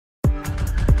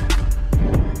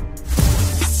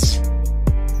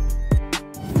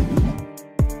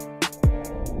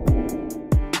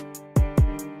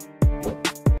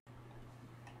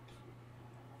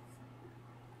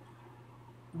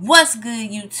What's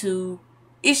good, YouTube?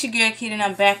 It's your girl Kid and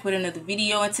I'm back with another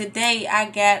video, and today I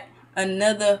got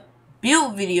another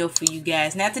build video for you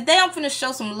guys. Now today I'm going to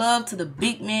show some love to the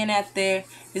big man out there.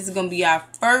 This is going to be our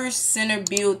first center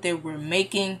build that we're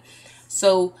making,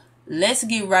 so let's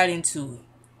get right into it.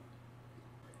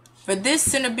 For this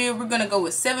center build, we're going to go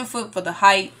with 7 foot for the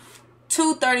height,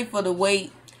 230 for the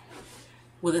weight,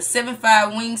 with a 7'5"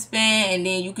 wingspan, and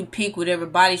then you can pick whatever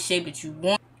body shape that you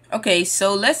want. Okay,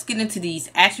 so let's get into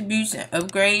these attributes and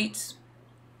upgrades.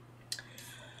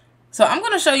 So I'm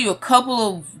going to show you a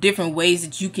couple of different ways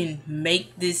that you can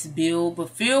make this build, but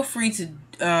feel free to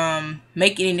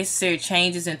make any necessary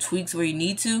changes and tweaks where you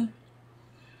need to.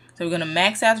 So we're going to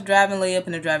max out the driving layup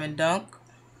and the driving dunk,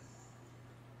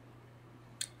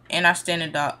 and our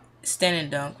standing dunk.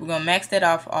 We're going to max that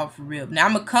off rib. Now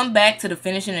I'm going to come back to the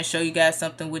finishing and show you guys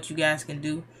something what you guys can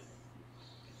do.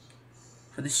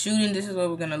 For the shooting, this is what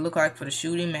we're going to look like for the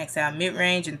shooting. Max out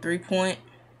mid-range and 3-point.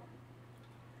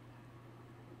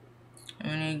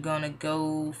 And we're going to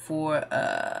go for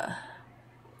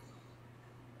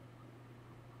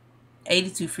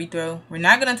 82 free throw. We're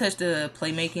not going to touch the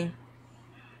playmaking.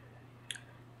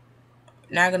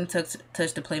 Not going to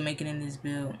touch the playmaking in this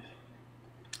build.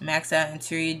 Max out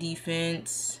interior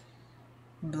defense,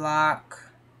 block,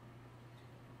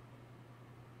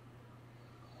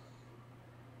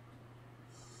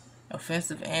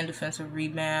 offensive and defensive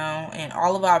rebound, and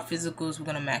all of our physicals we're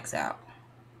going to max out.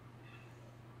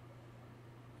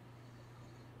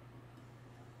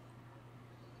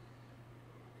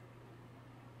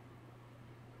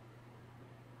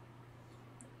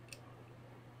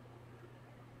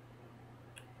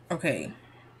 Okay.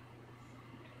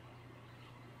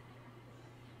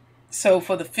 So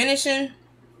for the finishing,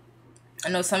 I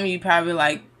know some of you probably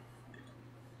like,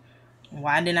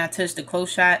 why didn't I touch the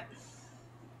close shot?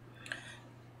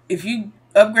 If you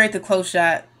upgrade the close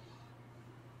shot,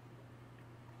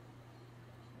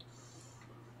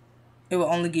 it will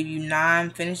only give you 9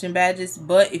 finishing badges.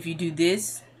 But if you do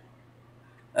this,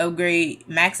 upgrade,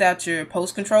 max out your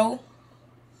post control,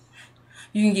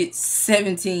 you can get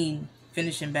 17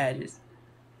 finishing badges.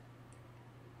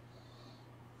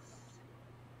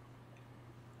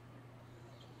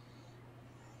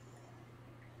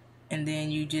 And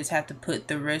then you just have to put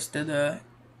the rest of the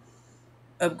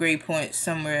upgrade points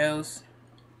somewhere else,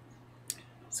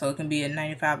 so it can be a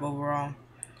 95 overall.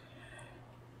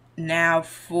 Now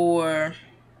for,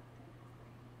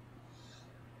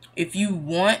 if you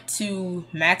want to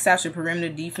max out your perimeter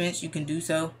defense, you can do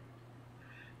so,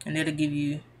 and that'll give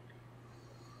you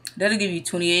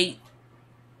 28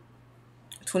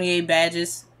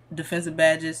 badges, defensive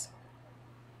badges.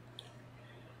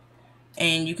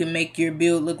 And you can make your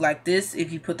build look like this.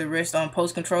 If you put the rest on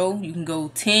post control, you can go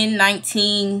 10,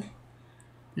 19,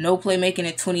 no playmaking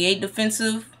at 28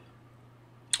 defensive,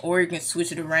 or you can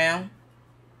switch it around.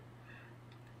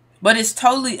 But it's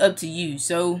totally up to you.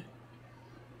 So,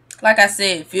 like I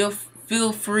said,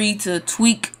 feel free to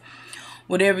tweak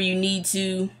whatever you need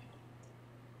to.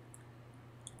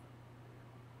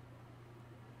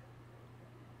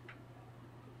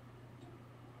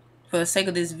 For the sake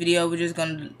of this video, we're just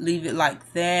going to leave it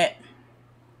like that.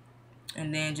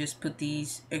 And then just put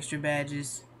these extra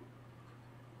badges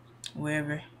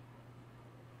wherever.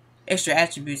 Extra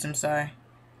attributes, I'm sorry.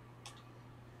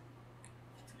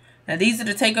 Now these are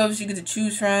the takeovers you get to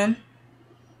choose from.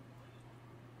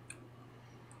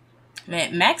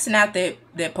 Man, maxing out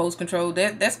that post control,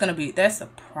 that's a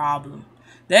problem.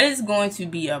 That is going to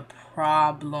be a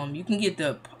problem. You can get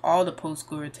all the post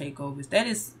scorer takeovers. That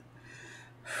is,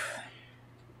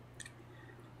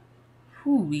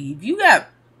 if you got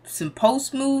some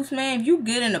post moves, man, if you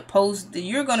good in the post,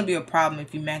 you're going to be a problem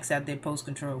if you max out that post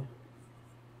control.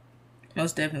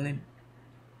 Most definitely.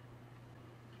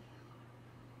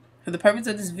 For the purpose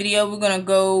of this video, we're going to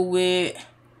go with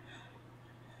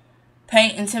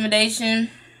paint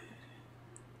intimidation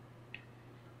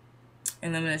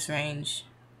and limitless range.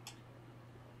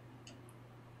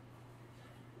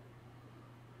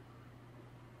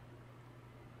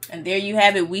 And there you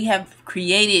have it. We have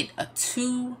created a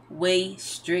 2-way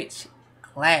stretch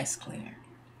glass cleaner.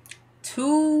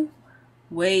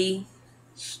 2-way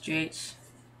stretch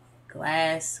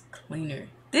glass cleaner.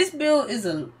 This build is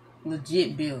a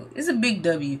legit build. It's a big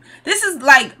W. This is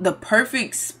like the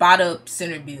perfect spot up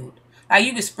center build. Like,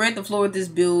 you can spread the floor with this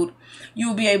build. You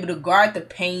will be able to guard the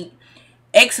paint.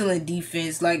 Excellent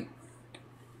defense. Like,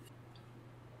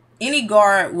 any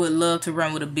guard would love to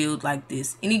run with a build like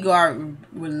this. Any guard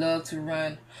would love to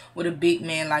run with a big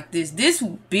man like this. This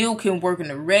build can work in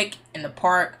the rec, in the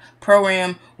park,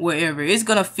 pro-am, wherever. It's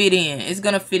going to fit in. It's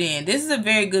going to fit in. This is a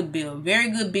very good build.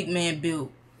 Very good big man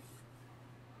build.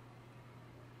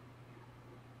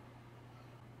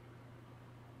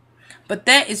 But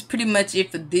that is pretty much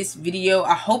it for this video.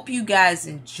 I hope you guys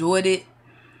enjoyed it.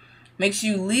 Make sure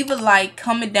you leave a like,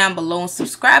 comment down below, and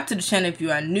subscribe to the channel if you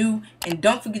are new. And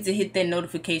don't forget to hit that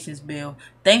notifications bell.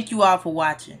 Thank you all for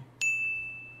watching.